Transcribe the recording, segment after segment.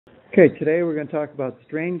Okay, today we're going to talk about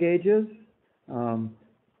strain gauges,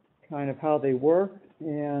 kind of how they work,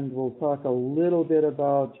 and we'll talk a little bit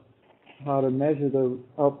about how to measure the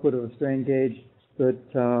output of a strain gauge, but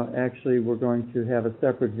actually we're going to have a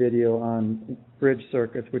separate video on bridge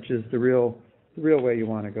circuits, which is the real way you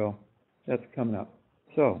want to go. That's coming up.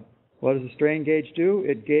 So, what does a strain gauge do?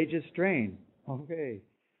 It gauges strain. Okay.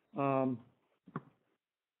 How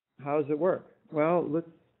does it work? Well, let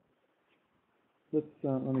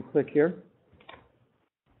me click here.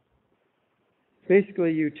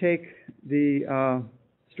 Basically, you take the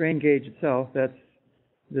strain gauge itself, that's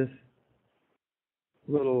this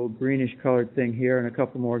little greenish colored thing here and a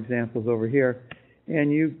couple more examples over here,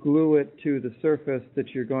 and you glue it to the surface that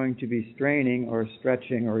you're going to be straining or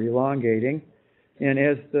stretching or elongating. And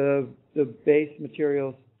as the base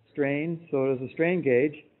material strains, so does the strain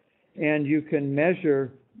gauge, and you can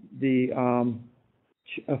measure the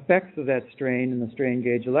effects of that strain in the strain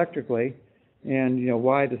gauge electrically, and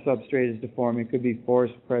why the substrate is deforming. It could be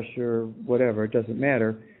force, pressure, whatever, it doesn't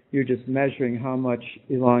matter. You're just measuring how much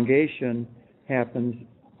elongation happens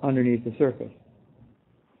underneath the surface.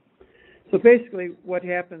 So basically what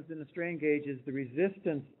happens in the strain gauge is the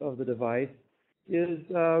resistance of the device is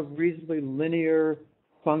a reasonably linear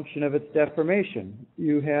function of its deformation.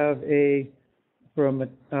 You have for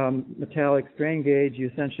a metallic strain gauge, you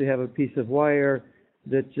essentially have a piece of wire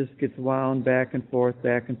that just gets wound back and forth,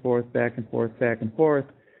 back and forth, back and forth, back and forth.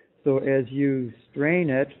 So as you strain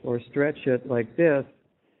it or stretch it like this,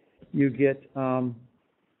 you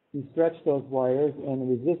stretch those wires and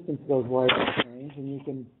the resistance of those wires change, and you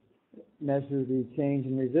can measure the change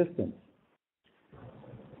in resistance.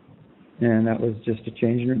 And that was just a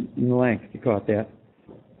change in the length. You caught that.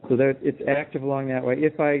 So it's active along that way.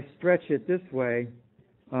 If I stretch it this way,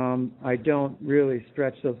 I don't really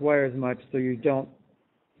stretch those wires much, so you don't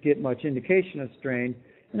get much indication of strain,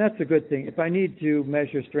 and that's a good thing. If I need to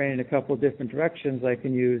measure strain in a couple of different directions, I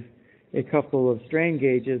can use a couple of strain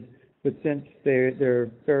gauges, but since they're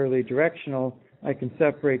fairly directional, I can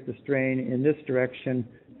separate the strain in this direction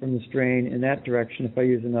from the strain in that direction if I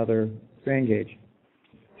use another strain gauge.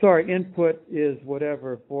 So our input is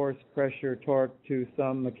whatever force, pressure, torque to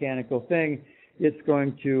some mechanical thing. It's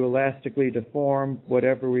going to elastically deform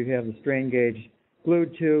whatever we have the strain gauge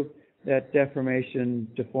glued to. That deformation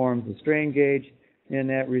deforms the strain gauge, and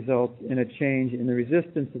that results in a change in the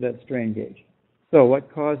resistance of that strain gauge. So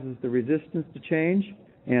what causes the resistance to change,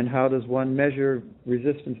 and how does one measure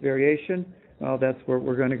resistance variation? Well, that's where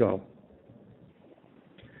we're going to go.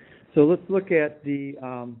 So let's look at the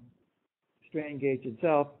strain gauge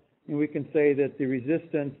itself, and we can say that the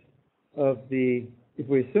resistance if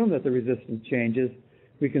we assume that the resistance changes,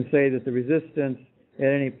 we can say that the resistance at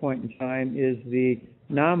any point in time is the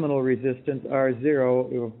nominal resistance,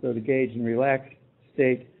 R0, for the gauge in relaxed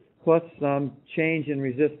state, plus some change in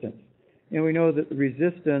resistance. And we know that the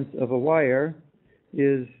resistance of a wire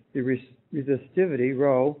is the resistivity,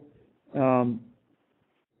 rho,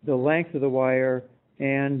 the length of the wire,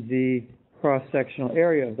 and the cross-sectional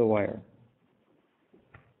area of the wire.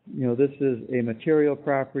 This is a material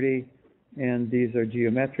property, and these are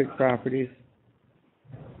geometric properties.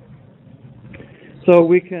 So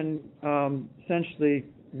we can essentially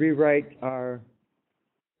rewrite our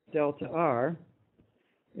delta R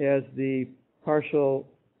as the partial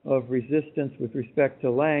of resistance with respect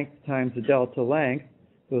to length times the delta length.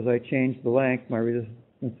 So as I change the length, my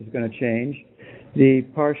resistance is going to change. The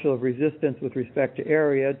partial of resistance with respect to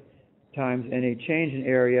area times any change in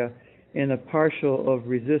area, and the partial of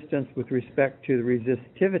resistance with respect to the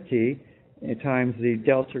resistivity times the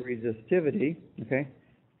delta resistivity. Okay?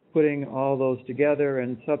 Putting all those together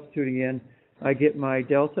and substituting in, I get my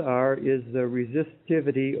delta R is the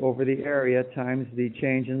resistivity over the area times the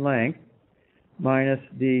change in length, minus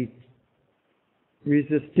the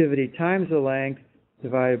resistivity times the length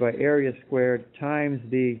divided by area squared times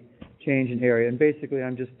the change in area. And basically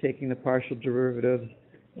I'm just taking the partial derivatives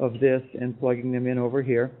of this and plugging them in over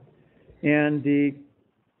here. And the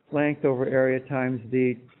length over area times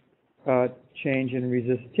the change in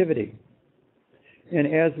resistivity. And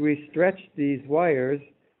as we stretch these wires,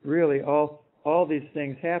 really all these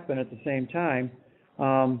things happen at the same time.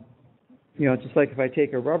 Just like if I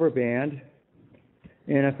take a rubber band,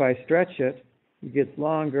 and if I stretch it, it gets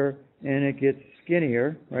longer and it gets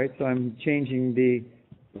skinnier, right? So I'm changing the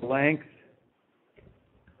length,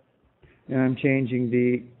 and I'm changing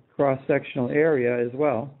the cross-sectional area as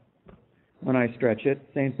well when I stretch it.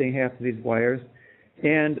 Same thing happens to these wires.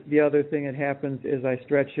 And the other thing that happens as I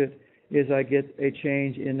stretch it is I get a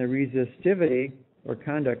change in the resistivity or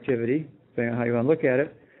conductivity, depending on how you want to look at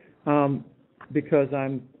it, because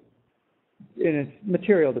I'm it's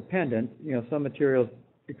material dependent. You know, some materials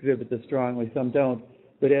exhibit this strongly, some don't.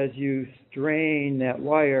 But as you strain that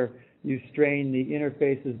wire, you strain the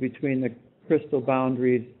interfaces between the crystal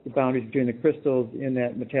boundaries, the boundaries between the crystals in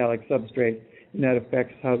that metallic substrate, and that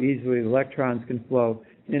affects how easily the electrons can flow,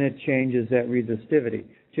 and it changes that resistivity.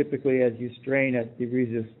 Typically, as you strain it, the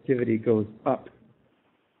resistivity goes up.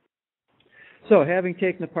 So, having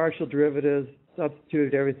taken the partial derivatives,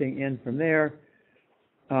 substituted everything in from there,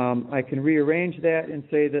 I can rearrange that and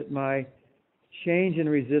say that my change in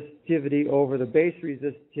resistivity over the base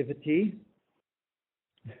resistivity,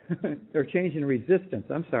 or change in resistance,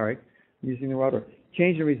 I'm sorry, I'm using the wrong word.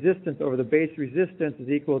 Change in resistance over the base resistance is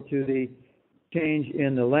equal to the change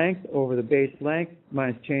in the length over the base length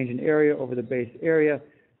minus change in area over the base area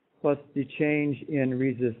plus the change in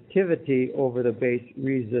resistivity over the base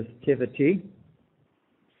resistivity.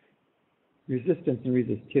 Resistance and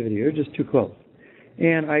resistivity are just too close.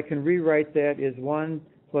 And I can rewrite that as 1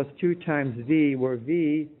 plus 2 times V, where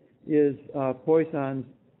V is Poisson's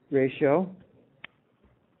ratio.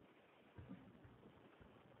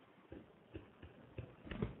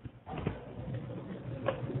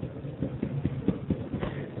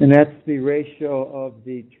 And that's the ratio of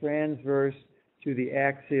the transverse to the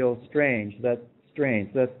axial strain. That's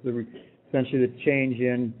essentially the change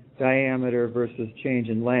in diameter versus change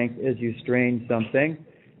in length as you strain something.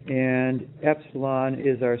 And epsilon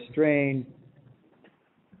is our strain,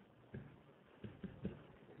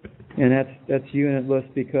 and that's unitless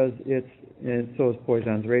because and so is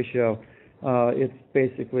Poisson's ratio. It's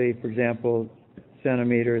basically, for example,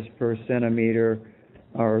 centimeters per centimeter,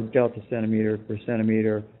 or delta centimeter per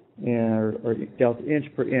centimeter, or delta inch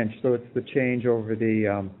per inch. So it's the change over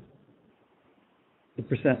the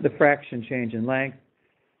fraction change in length.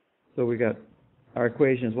 So we got our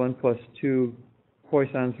equation is 1 plus 2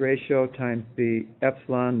 Poisson's ratio times the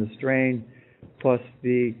epsilon, the strain, plus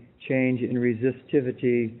the change in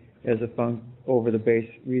resistivity as a function over the base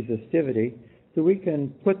resistivity. So we can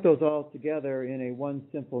put those all together in a one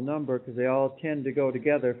simple number because they all tend to go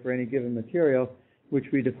together for any given material, which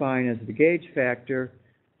we define as the gauge factor.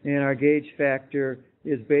 And our gauge factor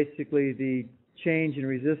is basically the change in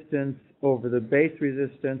resistance over the base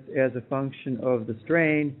resistance as a function of the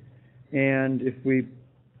strain. And if we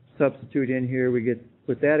substitute in here, we get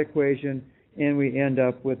with that equation, and we end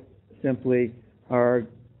up with simply our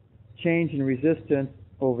change in resistance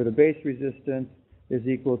over the base resistance is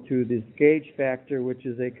equal to this gauge factor, which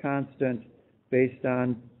is a constant based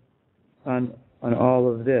on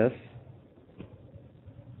all of this,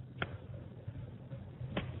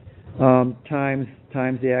 times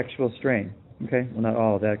the actual strain. Okay, well, not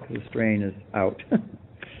all of that because the strain is out.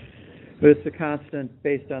 But it's a constant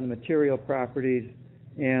based on the material properties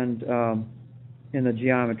and in the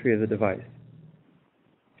geometry of the device.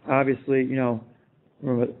 Obviously, you know,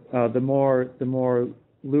 the more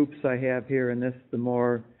loops I have here in this, the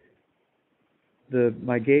more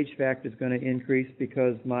my gauge factor is going to increase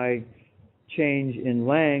because my change in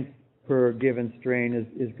length per given strain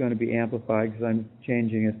is going to be amplified because I'm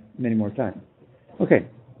changing it many more times. Okay.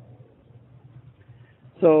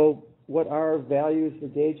 So what are values for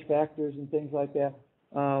gauge factors and things like that?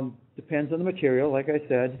 Depends on the material. Like I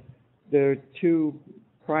said, there are two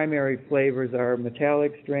primary flavors are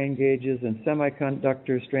metallic strain gauges and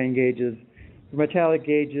semiconductor strain gauges. For metallic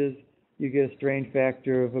gauges, you get a strain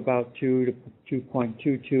factor of about 2 to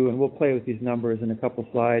 2.22, and we'll play with these numbers in a couple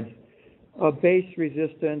slides. A base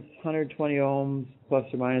resistance, 120 ohms plus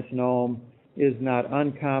or minus an ohm, is not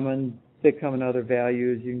uncommon. They come in other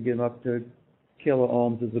values. You can get them up to kilo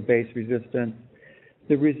ohms as a base resistance.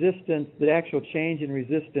 The resistance, the actual change in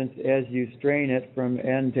resistance as you strain it from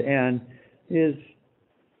end to end is,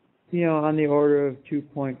 you know, on the order of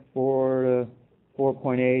 2.4 to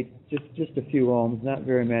 4.8, just a few ohms, not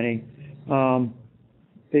very many.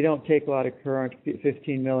 They don't take a lot of current,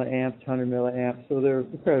 15 milliamps, 100 milliamps, so they're a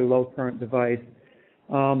fairly low current device.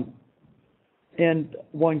 And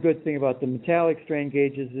one good thing about the metallic strain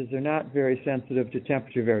gauges is they're not very sensitive to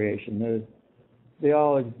temperature variation.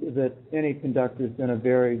 That any conductor is going to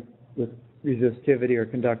vary with resistivity or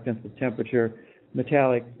conductance with temperature.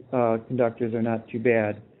 Metallic conductors are not too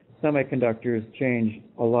bad. Semiconductors change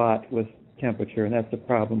a lot with temperature, and that's the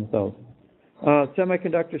problem with those.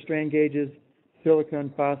 Semiconductor strain gauges,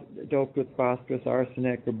 silicon doped with phosphorus,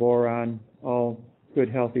 arsenic, or boron, all good,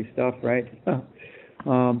 healthy stuff, right?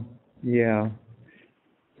 Yeah.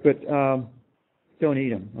 But don't eat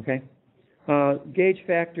them, okay? Gauge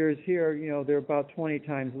factors here, you know, they're about 20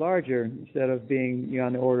 times larger. Instead of being, you know,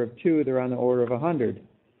 on the order of 2, they're on the order of 100.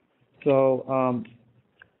 So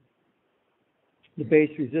the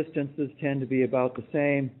base resistances tend to be about the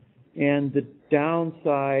same, And the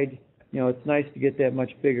downside, it's nice to get that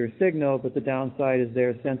much bigger signal, but the downside is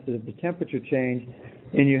they're sensitive to temperature change,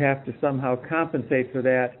 and you have to somehow compensate for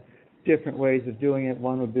that. Different ways of doing it.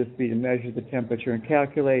 One would just be to measure the temperature and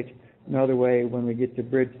calculate. Another way, when we get to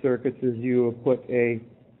bridge circuits, is you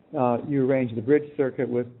arrange the bridge circuit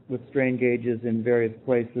with strain gauges in various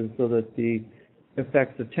places so that the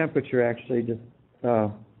effects of temperature actually just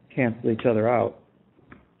cancel each other out.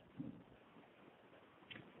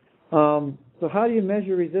 So how do you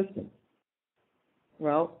measure resistance?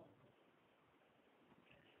 Well,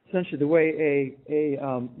 essentially the way a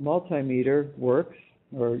multimeter works,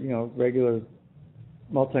 or regular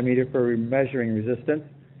multimeter for measuring resistance,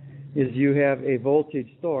 is you have a voltage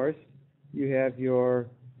source, you have your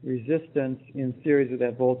resistance in series with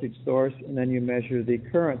that voltage source, and then you measure the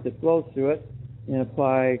current that flows through it and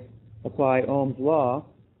apply Ohm's law,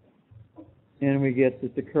 and we get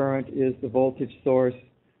that the current is the voltage source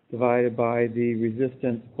divided by the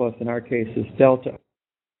resistance plus, in our case, is delta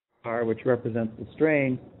R, which represents the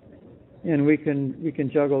strain. And we can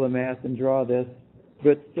juggle the math and draw this,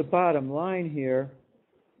 but the bottom line here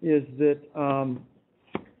is that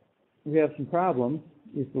we have some problems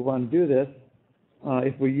if we want to do this.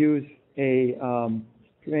 If we use a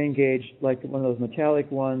strain gauge like one of those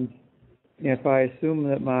metallic ones, if I assume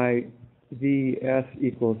that my Vs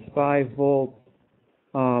equals 5 volts,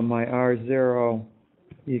 my R0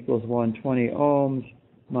 equals 120 ohms,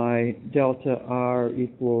 my delta R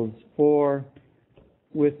equals 4.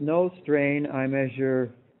 With no strain, I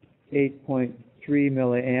measure 8.3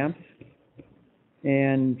 milliamps,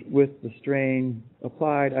 and with the strain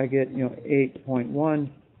applied, I get 8.1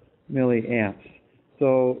 milliamps.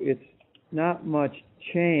 So it's not much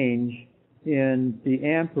change in the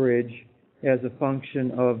amperage as a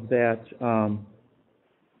function of that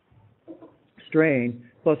strain.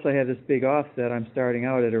 Plus, I have this big offset. I'm starting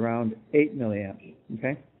out at around 8 milliamps.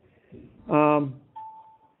 Okay.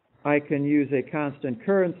 I can use a constant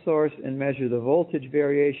current source and measure the voltage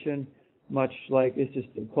variation, much like it's just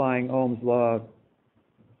applying Ohm's law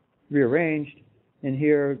rearranged. And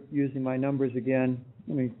here, using my numbers again,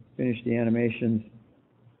 let me finish the animations.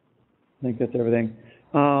 I think that's everything.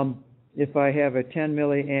 If I have a 10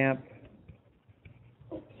 milliamp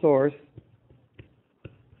source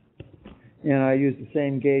and I use the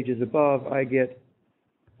same gauge as above, I get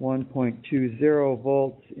 1.20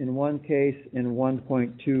 volts in one case and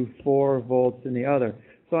 1.24 volts in the other.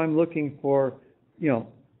 So I'm looking for,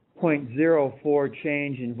 0.04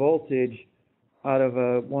 change in voltage out of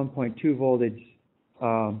a 1.2 voltage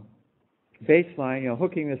baseline.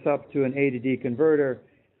 Hooking this up to an A to D converter,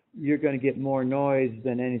 you're going to get more noise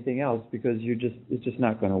than anything else because it's just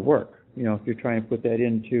not going to work. If you're trying to put that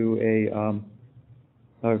into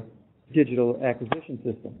a digital acquisition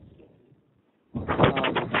system.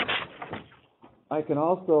 I can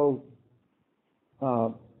also,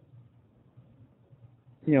 put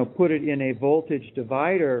it in a voltage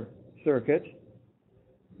divider circuit,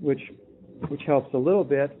 which helps a little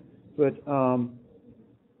bit. But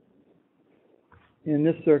in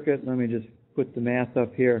this circuit, let me just put the math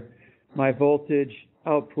up here. My voltage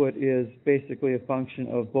output is basically a function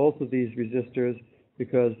of both of these resistors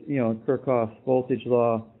because, in Kirchhoff's voltage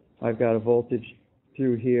law, I've got a voltage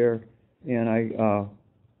through here, and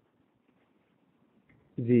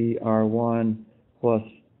VR1 plus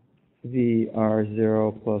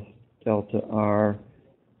VR0 plus delta R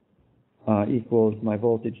equals my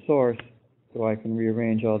voltage source. So I can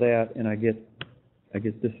rearrange all that, and I get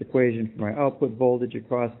this equation for my output voltage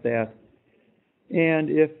across that. And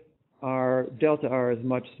if our delta R is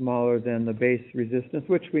much smaller than the base resistance,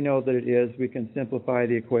 which we know that it is, we can simplify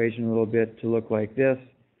the equation a little bit to look like this.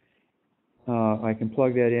 I can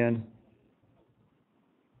plug that in,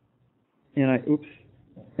 and I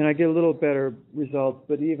get a little better results.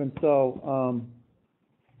 But even so,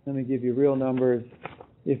 let me give you real numbers.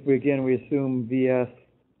 If we assume Vs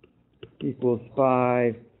equals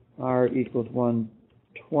 5, R equals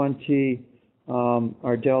 120,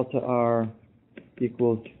 our delta R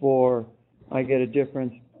equals 4, I get a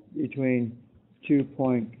difference between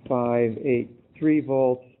 2.583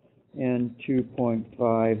 volts and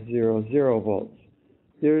 2.500 volts.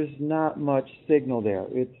 There's not much signal there.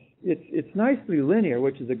 It's nicely linear,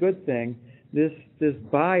 which is a good thing. This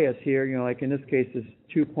bias here, like in this case, this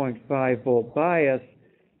 2.5 volt bias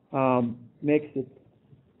makes it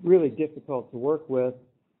really difficult to work with.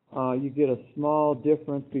 You get a small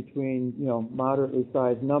difference between, moderately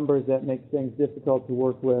sized numbers that makes things difficult to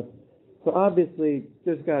work with. So obviously,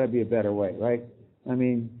 there's got to be a better way, right? I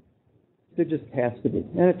mean, there just has to be.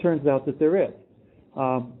 And it turns out that there is.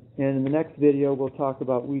 And in the next video, we'll talk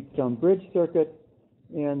about Wheatstone bridge circuit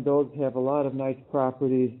and those have a lot of nice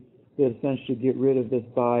properties that essentially get rid of this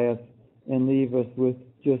bias and leave us with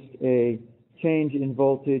just a change in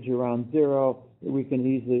voltage around 0 that we can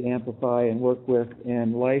easily amplify and work with,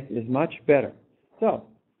 and life is much better. So,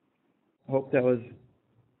 I hope that was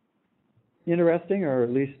interesting, or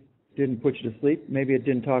at least didn't put you to sleep. Maybe it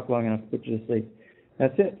didn't talk long enough to put you to sleep.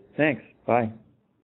 That's it. Thanks. Bye.